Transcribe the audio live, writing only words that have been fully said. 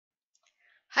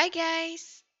Hi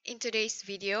guys! In today's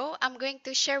video, I'm going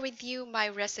to share with you my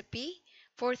recipe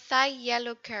for Thai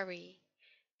yellow curry.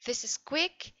 This is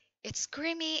quick, it's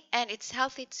creamy, and it's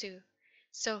healthy too.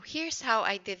 So here's how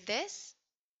I did this.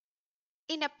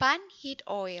 In a pan, heat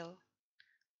oil.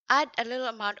 Add a little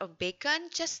amount of bacon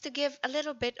just to give a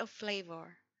little bit of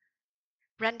flavor.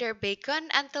 Render bacon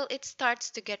until it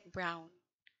starts to get brown.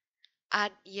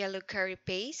 Add yellow curry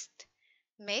paste,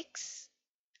 mix,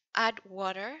 add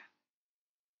water,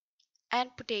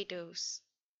 and potatoes.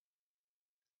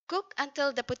 Cook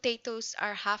until the potatoes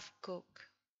are half cooked.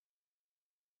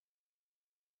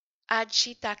 Add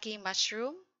shitaki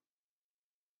mushroom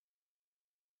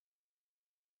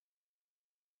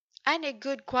and a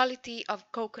good quality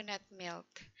of coconut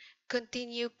milk.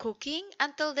 Continue cooking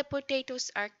until the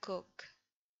potatoes are cooked.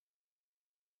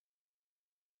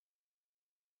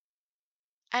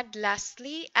 And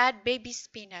lastly, add baby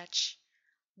spinach.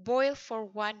 Boil for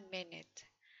 1 minute.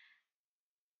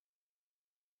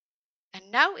 And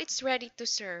now it's ready to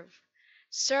serve.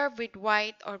 Serve with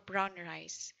white or brown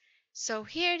rice. So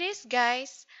here it is,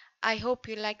 guys. I hope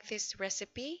you like this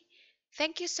recipe.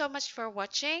 Thank you so much for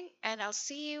watching, and I'll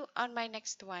see you on my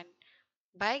next one.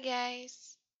 Bye,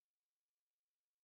 guys.